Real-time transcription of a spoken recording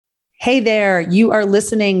Hey there, you are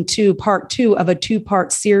listening to part two of a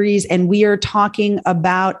two-part series, and we are talking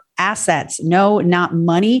about assets. No, not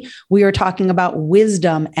money. We are talking about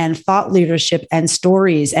wisdom and thought leadership and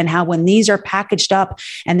stories, and how when these are packaged up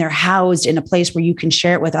and they're housed in a place where you can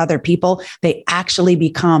share it with other people, they actually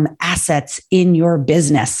become assets in your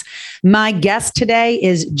business. My guest today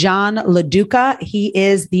is John LaDuca. He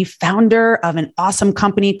is the founder of an awesome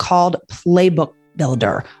company called Playbook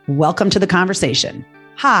Builder. Welcome to the conversation.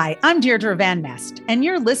 Hi, I'm Deirdre Van Nest, and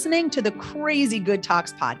you're listening to the Crazy Good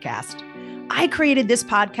Talks podcast. I created this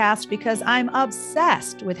podcast because I'm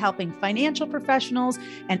obsessed with helping financial professionals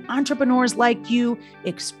and entrepreneurs like you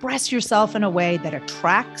express yourself in a way that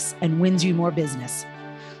attracts and wins you more business.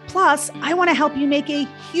 Plus, I want to help you make a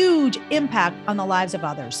huge impact on the lives of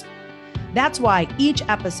others. That's why each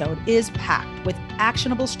episode is packed with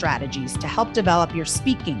actionable strategies to help develop your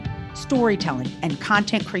speaking, storytelling, and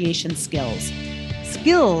content creation skills.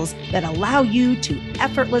 Skills that allow you to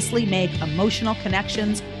effortlessly make emotional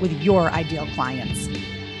connections with your ideal clients.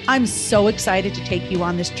 I'm so excited to take you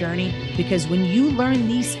on this journey because when you learn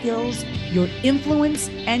these skills, your influence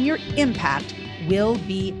and your impact will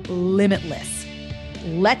be limitless.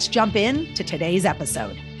 Let's jump into today's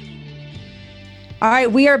episode. All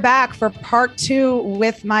right, we are back for part two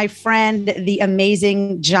with my friend, the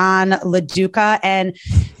amazing John LaDuca. And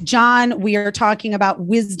John, we are talking about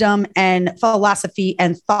wisdom and philosophy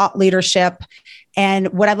and thought leadership.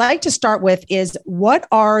 And what I'd like to start with is, what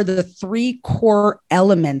are the three core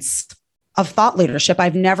elements of thought leadership?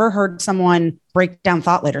 I've never heard someone break down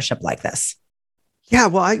thought leadership like this. Yeah,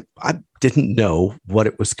 well, I didn't know what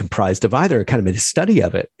it was comprised of either. I kind of made a study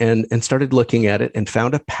of it and started looking at it and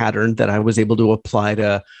found a pattern that I was able to apply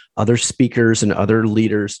to other speakers and other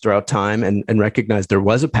leaders throughout time and recognized there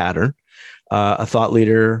was a pattern. A thought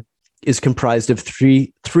leader is comprised of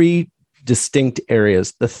three distinct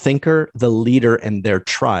areas: the thinker, the leader, and their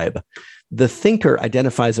tribe. The thinker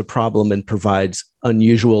identifies a problem and provides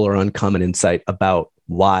unusual or uncommon insight about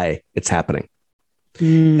why it's happening.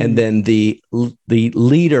 And then the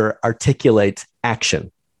leader articulates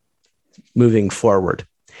action moving forward.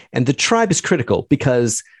 And the tribe is critical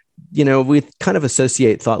because, we kind of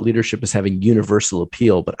associate thought leadership as having universal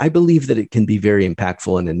appeal, but I believe that it can be very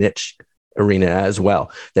impactful in a niche arena as well,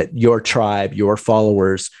 that your tribe, your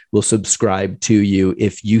followers will subscribe to you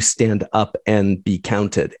if you stand up and be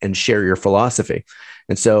counted and share your philosophy.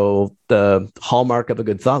 And so the hallmark of a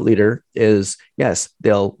good thought leader is, yes,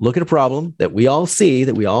 they'll look at a problem that we all see,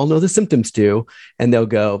 that we all know the symptoms to, and they'll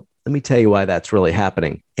go, let me tell you why that's really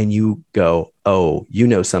happening. And you go, oh, you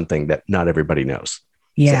know something that not everybody knows.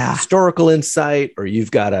 Yeah. Historical insight, or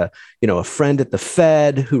you've got a friend at the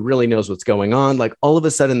Fed who really knows what's going on. Like all of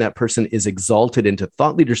a sudden that person is exalted into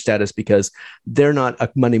thought leader status because they're not a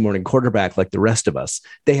Monday morning quarterback like the rest of us.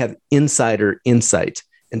 They have insider insight.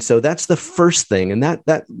 And so that's the first thing. And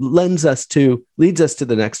that leads us to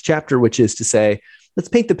the next chapter, which is to say, let's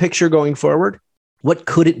paint the picture going forward. What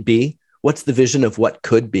could it be? What's the vision of what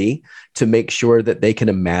could be, to make sure that they can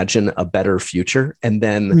imagine a better future? And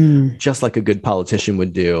then just like a good politician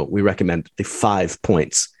would do, we recommend the 5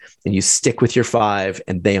 points, and you stick with your 5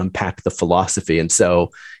 and they unpack the philosophy. And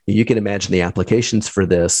so you can imagine the applications for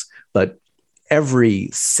this, but every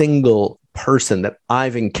single person that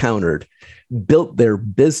I've encountered built their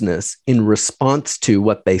business in response to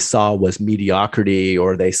what they saw was mediocrity,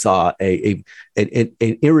 or they saw an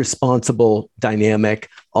irresponsible dynamic.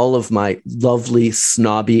 All of my lovely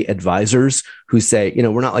snobby advisors who say,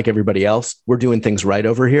 we're not like everybody else. We're doing things right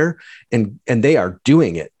over here. And they are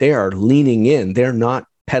doing it. They are leaning in. They're not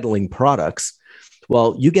peddling products.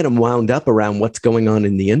 Well, you get them wound up around what's going on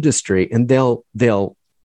in the industry, and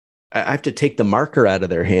I have to take the marker out of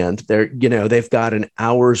their hand. They've got an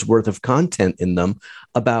hour's worth of content in them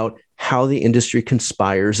about how the industry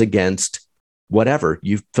conspires against whatever,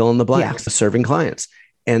 you fill in the blanks, serving clients.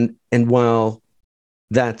 And while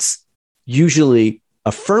that's usually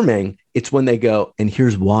affirming, it's when they go, and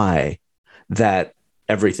here's why, that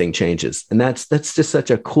everything changes. And that's just such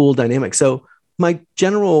a cool dynamic. So my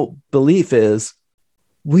general belief is,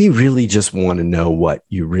 we really just want to know what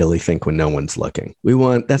you really think when no one's looking.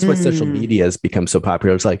 That's why social media has become so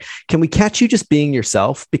popular. It's like, can we catch you just being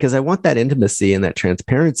yourself? Because I want that intimacy and that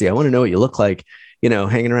transparency. I want to know what you look like,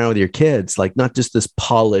 hanging around with your kids, like not just this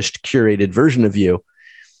polished, curated version of you.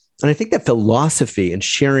 And I think that philosophy and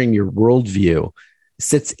sharing your worldview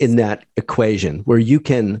sits in that equation where you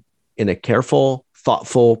can, in a careful,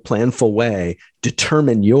 thoughtful, planful way,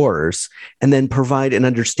 determine yours, and then provide an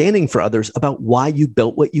understanding for others about why you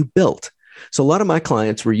built what you built. So a lot of my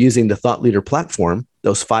clients were using the Thought Leader platform,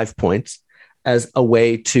 those 5 points, as a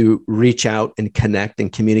way to reach out and connect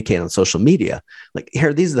and communicate on social media. Like,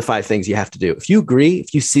 here, these are the 5 things you have to do. If you agree,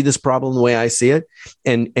 if you see this problem the way I see it,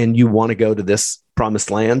 and you want to go to this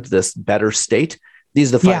promised land, this better state,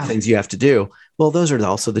 these are the 5 things you have to do. Well, those are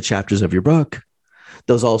also the chapters of your book.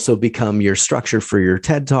 Those also become your structure for your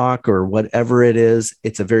TED Talk or whatever it is.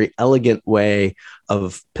 It's a very elegant way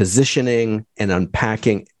of positioning and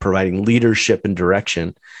unpacking, providing leadership and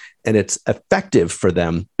direction. And it's effective for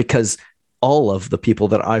them because all of the people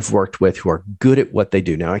that I've worked with who are good at what they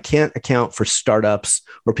do. Now, I can't account for startups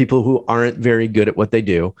or people who aren't very good at what they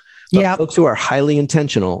do, but folks who are highly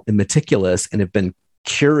intentional and meticulous and have been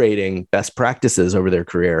curating best practices over their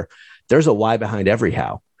career, there's a why behind every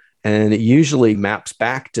how. And it usually maps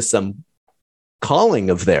back to some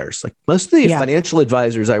calling of theirs. Like most of the financial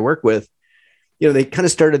advisors I work with, they kind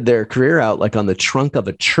of started their career out like on the trunk of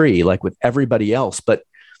a tree, like with everybody else, but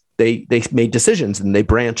they made decisions and they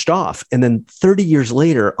branched off. And then 30 years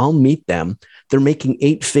later, I'll meet them. They're making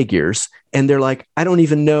 8 figures. And they're like, I don't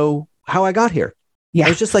even know how I got here. I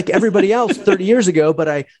was just like everybody else 30 years ago, but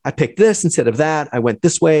I picked this instead of that. I went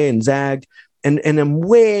this way and zagged. And I'm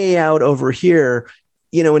way out over here,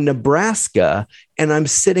 in Nebraska, and I'm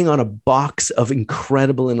sitting on a box of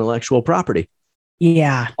incredible intellectual property.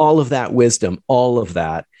 Yeah. All of that wisdom, all of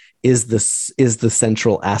that is the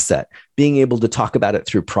central asset. Being able to talk about it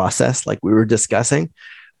through process, like we were discussing,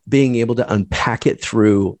 being able to unpack it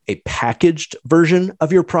through a packaged version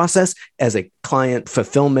of your process as a client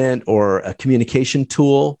fulfillment or a communication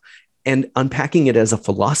tool, and unpacking it as a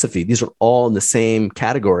philosophy. These are all in the same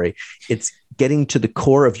category. It's getting to the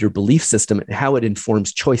core of your belief system and how it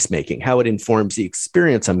informs choice making, how it informs the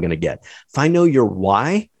experience I'm going to get. If I know your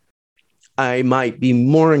why, I might be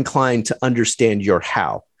more inclined to understand your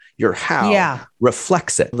how. Your how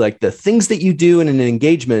reflects it. Like the things that you do in an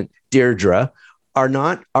engagement, Deirdre, are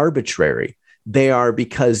not arbitrary. They are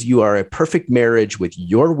because you are a perfect marriage with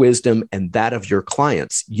your wisdom and that of your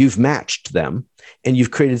clients. You've matched them and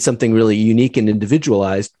you've created something really unique and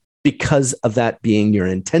individualized because of that being your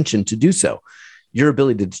intention to do so. Your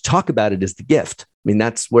ability to talk about it is the gift. I mean,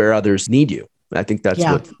 that's where others need you. I think that's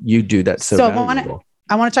what you do. That's so valuable.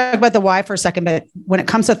 I want to talk about the why for a second, but when it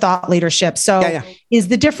comes to thought leadership, is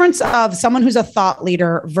the difference of someone who's a thought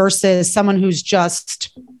leader versus someone who's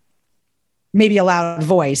just maybe a loud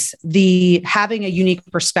voice, the having a unique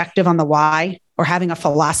perspective on the why or having a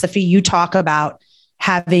philosophy? You talk about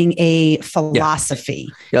having a philosophy.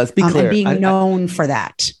 Let's be clear. And being known for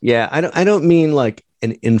that. I don't mean like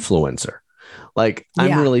an influencer. Like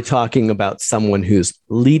I'm really talking about someone who's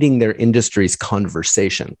leading their industry's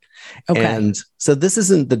conversation. Okay. And so this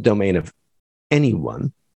isn't the domain of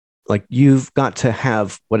anyone. Like you've got to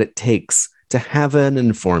have what it takes to have an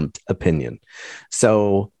informed opinion.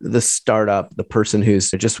 So the startup, the person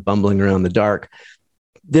who's just bumbling around the dark,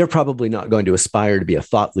 they're probably not going to aspire to be a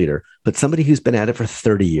thought leader, but somebody who's been at it for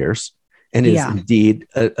 30 years and is indeed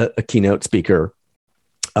a keynote speaker,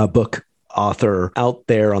 a book author out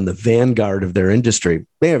there on the vanguard of their industry,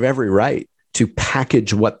 they have every right to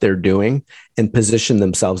package what they're doing and position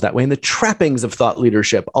themselves that way. And the trappings of thought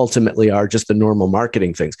leadership ultimately are just the normal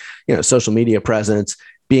marketing things, social media presence,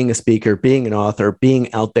 being a speaker, being an author,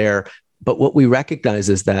 being out there. But what we recognize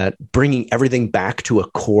is that bringing everything back to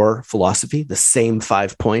a core philosophy, the same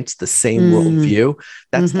 5 points, the same worldview,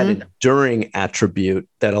 that's that enduring attribute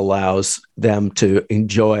that allows them to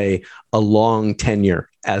enjoy a long tenure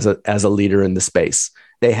as a leader in the space.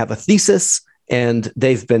 They have a thesis and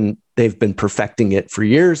they've been perfecting it for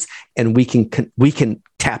years, and we can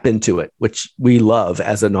tap into it, which we love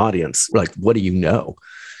as an audience. We're like, what do you know?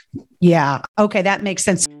 Yeah. Okay. That makes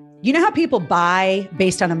sense. You know how people buy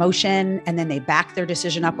based on emotion and then they back their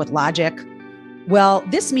decision up with logic? Well,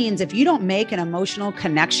 this means if you don't make an emotional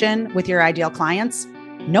connection with your ideal clients,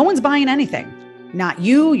 no one's buying anything. Not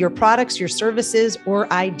you, your products, your services,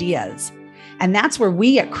 or ideas. And that's where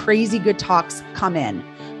we at Crazy Good Talks come in.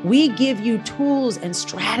 We give you tools and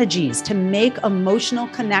strategies to make emotional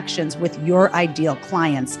connections with your ideal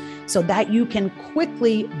clients so that you can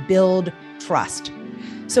quickly build trust.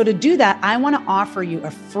 So to do that, I want to offer you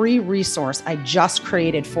a free resource I just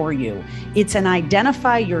created for you. It's an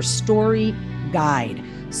Identify Your Story guide.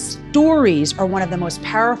 Stories are one of the most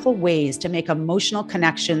powerful ways to make emotional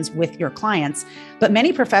connections with your clients. But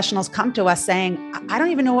many professionals come to us saying, I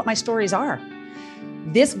don't even know what my stories are.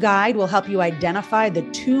 This guide will help you identify the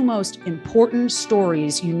 2 most important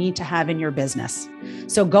stories you need to have in your business.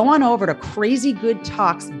 So go on over to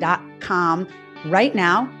crazygoodtalks.com right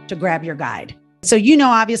now to grab your guide. So,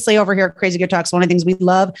 obviously over here at Crazy Good Talks, one of the things we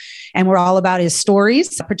love and we're all about is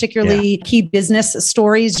stories, particularly key business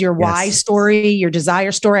stories, your why story, your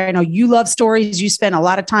desire story. I know you love stories. You spend a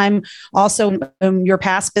lot of time also in your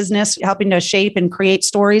past business helping to shape and create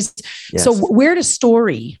stories. Yes. So where does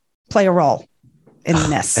story play a role in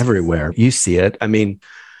this? Everywhere. You see it. I mean,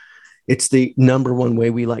 it's the number one way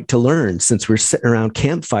we like to learn, since we're sitting around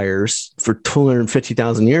campfires for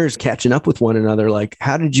 250,000 years, catching up with one another. Like,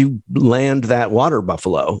 how did you land that water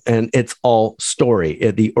buffalo? And it's all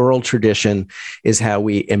story. The oral tradition is how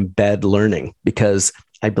we embed learning, because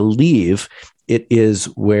I believe it is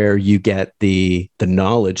where you get the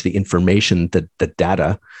knowledge, the information, the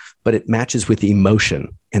data, but it matches with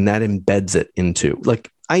emotion, and that embeds it into,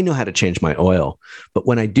 like, I know how to change my oil, but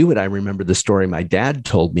when I do it, I remember the story my dad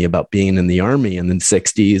told me about being in the Army in the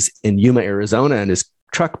 60s in Yuma, Arizona, and his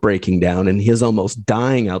truck breaking down, and he's almost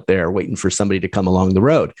dying out there waiting for somebody to come along the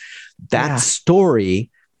road. That story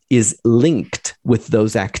is linked with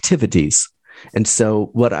those activities. And so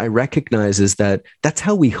what I recognize is that that's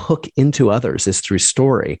how we hook into others, is through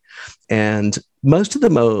story. And most of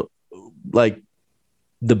the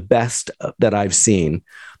the best that I've seen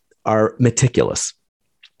are meticulous.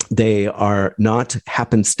 They are not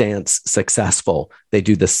happenstance successful. They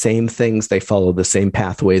do the same things. They follow the same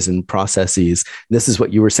pathways and processes. This is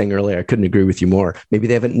what you were saying earlier. I couldn't agree with you more. Maybe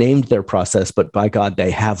they haven't named their process, but by God,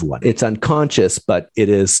 they have one. It's unconscious, but it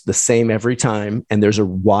is the same every time. And there's a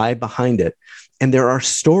why behind it. And there are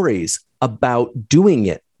stories about doing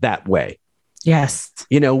it that way. Yes.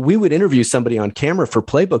 We would interview somebody on camera for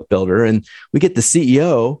Playbook Builder, and we get the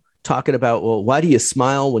CEO talking about, well, why do you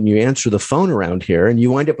smile when you answer the phone around here? And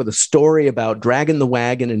you wind up with a story about dragging the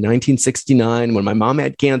wagon in 1969 when my mom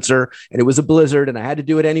had cancer and it was a blizzard and I had to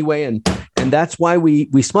do it anyway. And that's why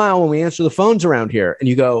we smile when we answer the phones around here. And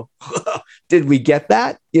you go, did we get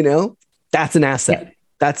that? That's an asset.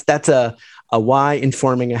 That's a why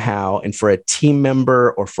informing a how. And for a team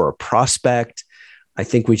member or for a prospect, I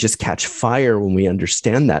think we just catch fire when we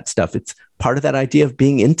understand that stuff. It's part of that idea of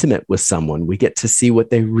being intimate with someone. We get to see what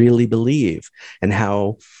they really believe and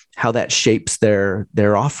how that shapes their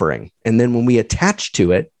offering. And then when we attach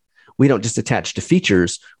to it, we don't just attach to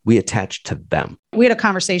features, we attach to them. We had a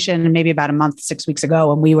conversation maybe about a month, 6 weeks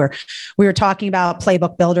ago, and we were talking about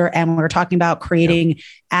Playbook Builder, and we were talking about creating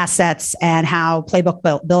assets and how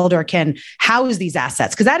Playbook Builder can house these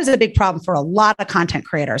assets. Because that is a big problem for a lot of content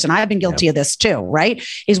creators. And I've been guilty of this too, right?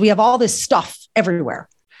 Is we have all this stuff everywhere.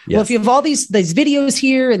 Yes. Well, if you have all these videos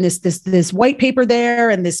here and this white paper there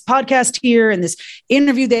and this podcast here and this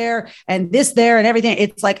interview there and this there and everything,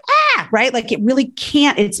 it's like, right? Like it really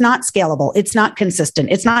can't, it's not scalable. It's not consistent.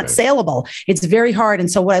 It's not saleable. It's very hard. And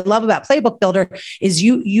so what I love about Playbook Builder is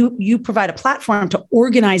you provide a platform to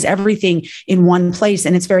organize everything in one place.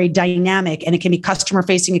 And it's very dynamic, and it can be customer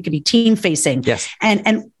facing. It can be team facing. Yes.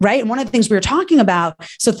 And right. And one of the things we were talking about,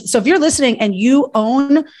 so if you're listening and you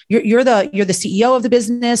own, you're the CEO of the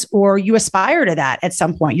business, or you aspire to that at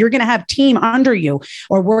some point, you're going to have team under you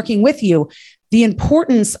or working with you. The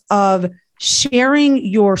importance of sharing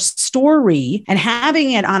your story and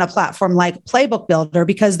having it on a platform like Playbook Builder,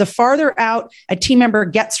 because the farther out a team member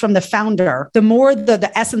gets from the founder, the more the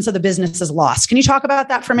essence of the business is lost. Can you talk about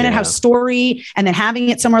that for a minute? How story and then having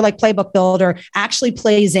it somewhere like Playbook Builder actually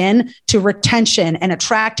plays in to retention and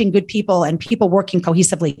attracting good people and people working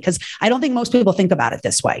cohesively? Because I don't think most people think about it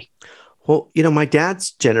this way. Well, my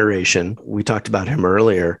dad's generation, we talked about him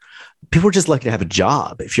earlier, people were just lucky to have a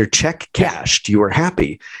job. If your check cashed, you were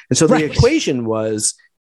happy. And so the equation was,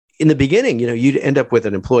 in the beginning, you'd end up with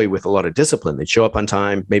an employee with a lot of discipline. They'd show up on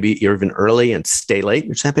time, maybe even early, and stay late.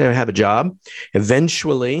 They're just happy to have a job.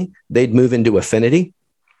 Eventually, they'd move into affinity.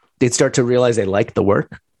 They'd start to realize they liked the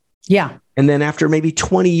work. Yeah. And then after maybe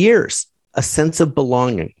 20 years, a sense of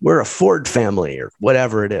belonging. We're a Ford family or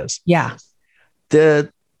whatever it is. Yeah.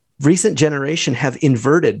 The recent generation have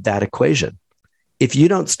inverted that equation. If you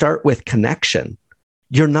don't start with connection,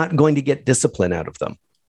 you're not going to get discipline out of them.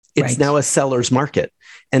 It's now a seller's market.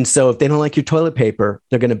 And so if they don't like your toilet paper,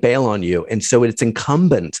 they're going to bail on you. And so it's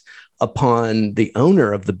incumbent upon the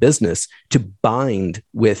owner of the business to bind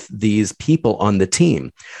with these people on the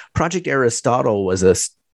team. Project Aristotle was a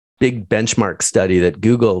big benchmark study that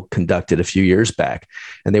Google conducted a few years back.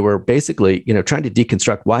 And they were basically, trying to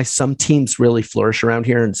deconstruct why some teams really flourish around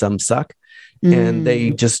here and some suck. And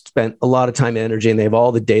they just spent a lot of time and energy, and they have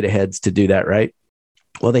all the data heads to do that, right?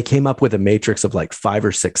 Well, they came up with a matrix of like 5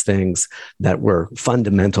 or 6 things that were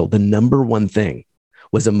fundamental. The number one thing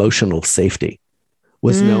was emotional safety,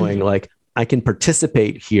 was knowing like, I can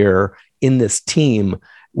participate here in this team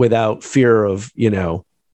without fear of,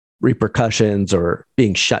 repercussions or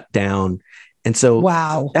being shut down. And so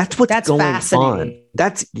wow, that's what's that's going fascinating.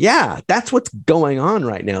 on. That's what's going on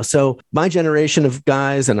right now. So my generation of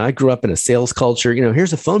guys, and I grew up in a sales culture,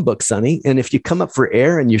 here's a phone book, Sonny. And if you come up for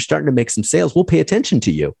air and you're starting to make some sales, we'll pay attention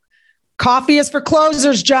to you. Coffee is for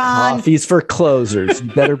closers, John. Coffee's for closers.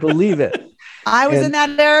 You better believe it. I was in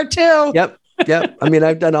that era too. Yep. I mean,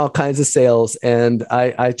 I've done all kinds of sales and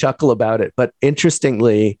I chuckle about it. But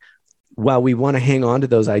interestingly, while we want to hang on to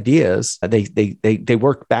those ideas, they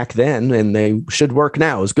work back then and they should work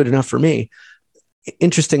now. Is good enough for me.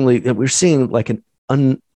 Interestingly, we're seeing like an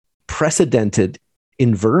unprecedented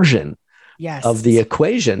inversion of the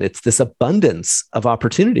equation. It's this abundance of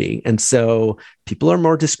opportunity. And so people are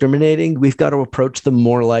more discriminating. We've got to approach them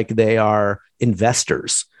more like they are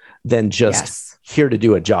investors than just here to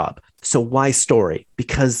do a job. So why story?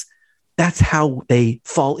 Because that's how they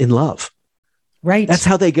fall in love. Right. That's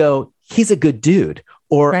how they go, he's a good dude,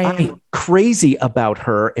 or I'm crazy about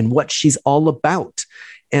her and what she's all about.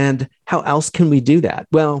 And how else can we do that?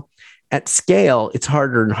 Well, at scale, it's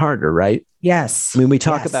harder and harder, right? Yes. I mean, we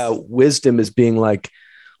talk about wisdom as being like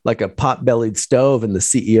a pot-bellied stove in the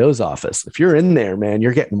CEO's office. If you're in there, man,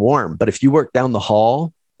 you're getting warm. But if you work down the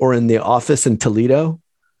hall or in the office in Toledo,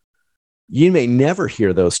 you may never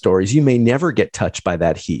hear those stories. You may never get touched by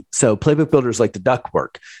that heat. So Playbook Builders like the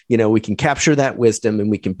ductwork. We can capture that wisdom and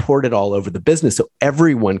we can port it all over the business so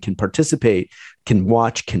everyone can participate, can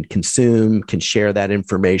watch, can consume, can share that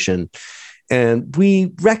information. And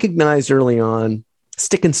we recognized early on,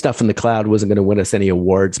 sticking stuff in the cloud wasn't going to win us any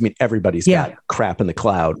awards. I mean, everybody's got crap in the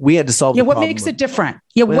cloud. We had to solve the problem. What makes it different?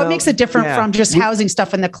 What makes it different from just housing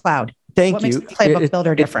stuff in the cloud? What makes Playbook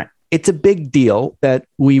Builder different? It's a big deal that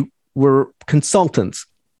we're consultants,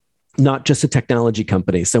 not just a technology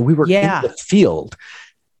company. So we were in the field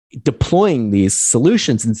deploying these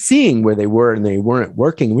solutions and seeing where they were and they weren't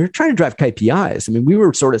working. We were trying to drive KPIs. I mean, we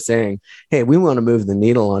were sort of saying, hey, we want to move the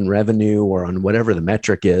needle on revenue or on whatever the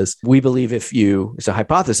metric is. We believe it's a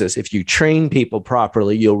hypothesis, if you train people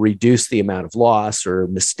properly, you'll reduce the amount of loss or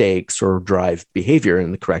mistakes or drive behavior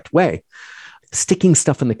in the correct way. Sticking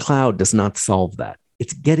stuff in the cloud does not solve that.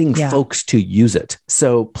 It's getting folks to use it.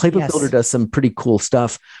 So Playbook Builder does some pretty cool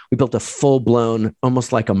stuff. We built a full-blown,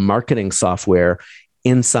 almost like a marketing software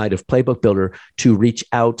inside of Playbook Builder to reach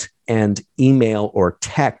out and email or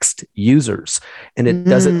text users. And it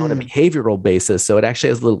does it on a behavioral basis. So it actually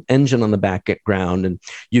has a little engine on the background and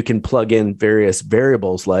you can plug in various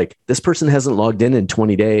variables like this person hasn't logged in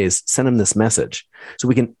 20 days, send them this message. So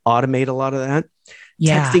we can automate a lot of that.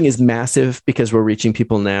 Texting is massive because we're reaching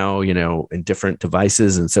people now, in different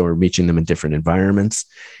devices. And so we're reaching them in different environments.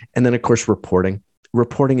 And then of course,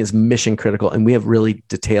 reporting is mission critical. And we have really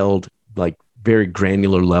detailed, like very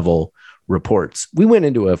granular level reports. We went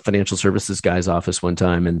into a financial services guy's office one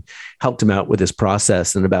time and helped him out with his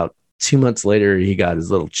process. And about 2 months later, he got his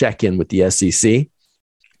little check-in with the SEC.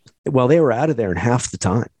 Well, they were out of there in half the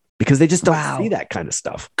time. Because they just don't see that kind of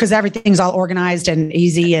stuff. Because everything's all organized and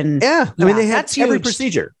easy. And I mean, they have every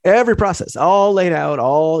procedure, every process, all laid out,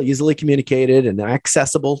 all easily communicated and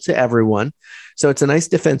accessible to everyone. So it's a nice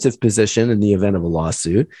defensive position in the event of a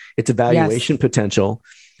lawsuit. It's evaluation potential,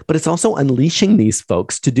 but it's also unleashing these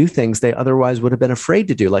folks to do things they otherwise would have been afraid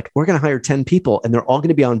to do. Like, we're going to hire 10 people and they're all going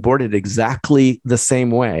to be onboarded exactly the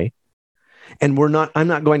same way. And I'm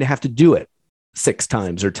not going to have to do it 6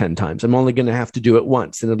 times or 10 times. I'm only going to have to do it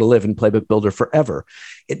once and it'll live in Playbook Builder forever.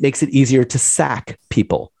 It makes it easier to sack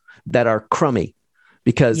people that are crummy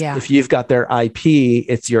because if you've got their IP,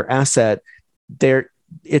 it's your asset.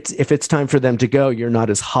 If it's time for them to go, you're not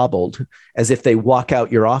as hobbled as if they walk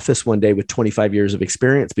out your office one day with 25 years of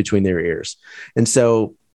experience between their ears. And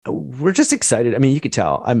so we're just excited. I mean, you could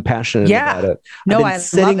tell I'm passionate about it. No, I've been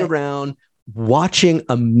sitting around watching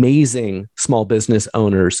amazing small business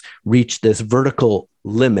owners reach this vertical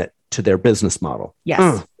limit to their business model.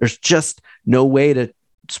 There's just no way to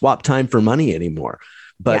swap time for money anymore.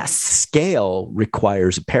 But scale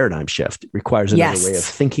requires a paradigm shift. It requires another way of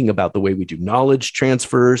thinking about the way we do knowledge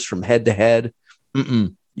transfers from head to head.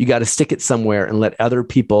 You got to stick it somewhere and let other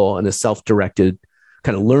people in a self-directed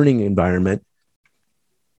kind of learning environment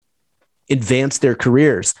advance their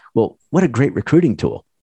careers. Well, what a great recruiting tool.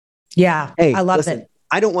 Yeah, hey, I love it.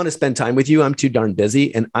 I don't want to spend time with you. I'm too darn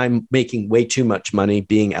busy and I'm making way too much money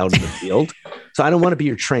being out in the field. So I don't want to be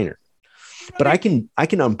your trainer. But I can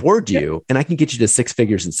onboard you and I can get you to 6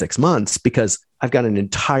 figures in 6 months because I've got an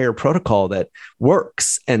entire protocol that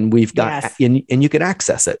works and we've got and you can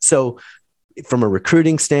access it. So from a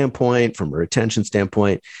recruiting standpoint, from a retention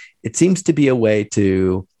standpoint, it seems to be a way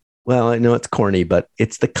to, I know it's corny, but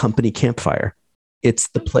it's the company campfire. It's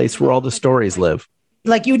the place where all the stories live.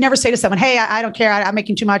 like you would never say to someone, hey, I don't care. I'm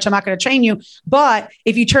making too much. I'm not going to train you. But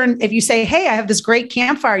if you say, hey, I have this great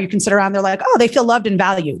campfire, you can sit around, they're like, oh, they feel loved and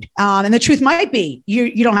valued. And the truth might be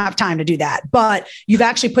you don't have time to do that, but you've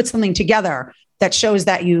actually put something together that shows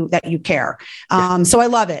that you care. So I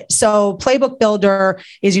love it. So Playbook Builder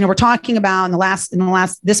is, we're talking about in the last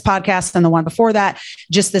this podcast and the one before that,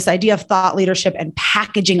 just this idea of thought leadership and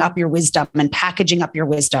packaging up your wisdom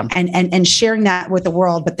and sharing that with the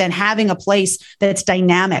world, but then having a place that's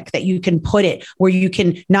dynamic that you can put it where you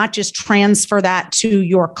can not just transfer that to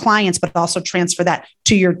your clients, but also transfer that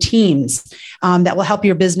to your teams that will help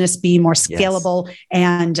your business be more scalable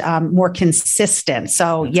and more consistent.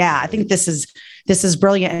 So I think this is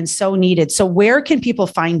brilliant and so needed. So where can people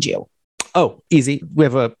find you? Oh, easy. We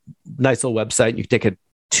have a nice little website. You can take a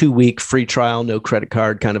 2-week free trial, no credit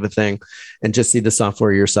card kind of a thing, and just see the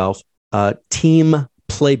software yourself.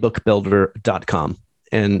 Teamplaybookbuilder.com.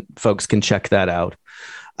 And folks can check that out.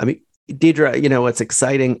 I mean, Deidre, what's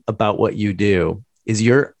exciting about what you do is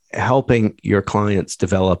you're helping your clients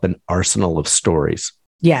develop an arsenal of stories.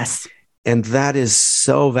 Yes. And that is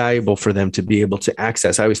so valuable for them to be able to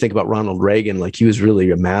access. I always think about Ronald Reagan, like he was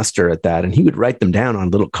really a master at that. And he would write them down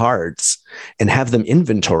on little cards and have them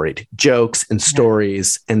inventoried, jokes and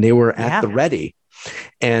stories, and they were at the ready.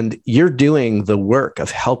 And you're doing the work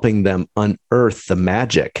of helping them unearth the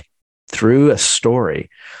magic through a story.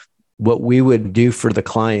 What we would do for the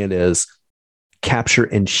client is capture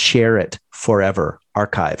and share it forever,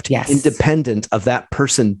 archived, independent of that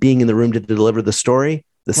person being in the room to deliver the story.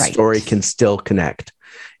 The story can still connect.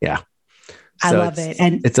 Yeah. I love it.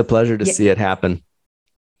 And it's a pleasure to see it happen.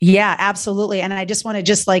 Yeah, absolutely. And I just want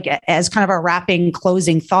to as kind of our wrapping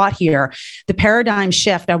closing thought here, the paradigm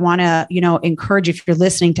shift I want to, encourage if you're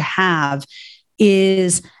listening to have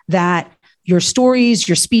is that your stories,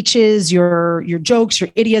 your speeches, your jokes,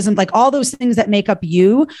 your idioms, like all those things that make up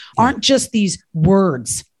you aren't just these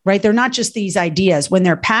words. Right? They're not just these ideas. When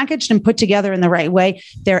they're packaged and put together in the right way,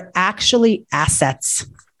 they're actually assets.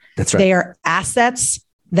 That's right. They are assets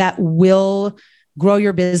that will grow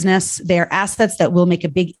your business. They are assets that will make a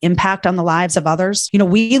big impact on the lives of others.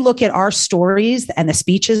 We look at our stories and the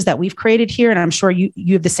speeches that we've created here, and I'm sure you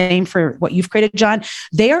have the same for what you've created, John.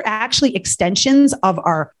 They are actually extensions of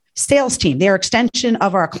our sales team. They are extension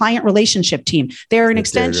of our client relationship team. They're an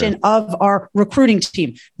extension of our recruiting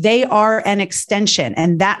team. They are an extension.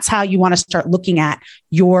 And that's how you want to start looking at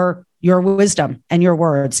your wisdom and your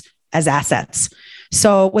words as assets.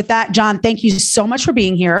 So with that, John, thank you so much for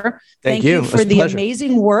being here. Thank you for the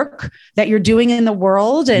amazing work that you're doing in the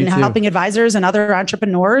world and helping advisors and other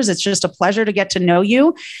entrepreneurs. It's just a pleasure to get to know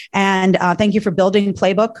you. And thank you for building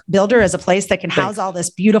Playbook Builder as a place that can house all this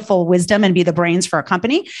beautiful wisdom and be the brains for a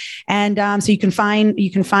company. And so you can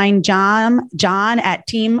find John at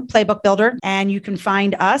Team Playbook Builder, and you can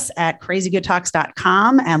find us at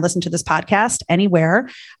crazygoodtalks.com and listen to this podcast anywhere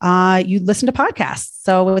you listen to podcasts.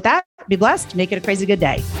 So with that, be blessed. Make it a crazy good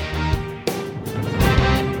day.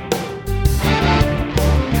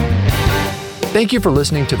 Thank you for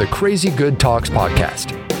listening to the Crazy Good Talks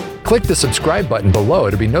podcast. Click the subscribe button below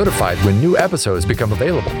to be notified when new episodes become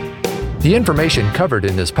available. The information covered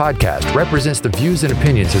in this podcast represents the views and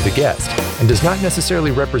opinions of the guest and does not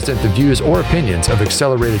necessarily represent the views or opinions of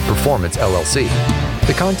Accelerated Performance, LLC.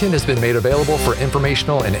 The content has been made available for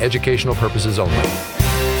informational and educational purposes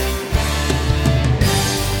only.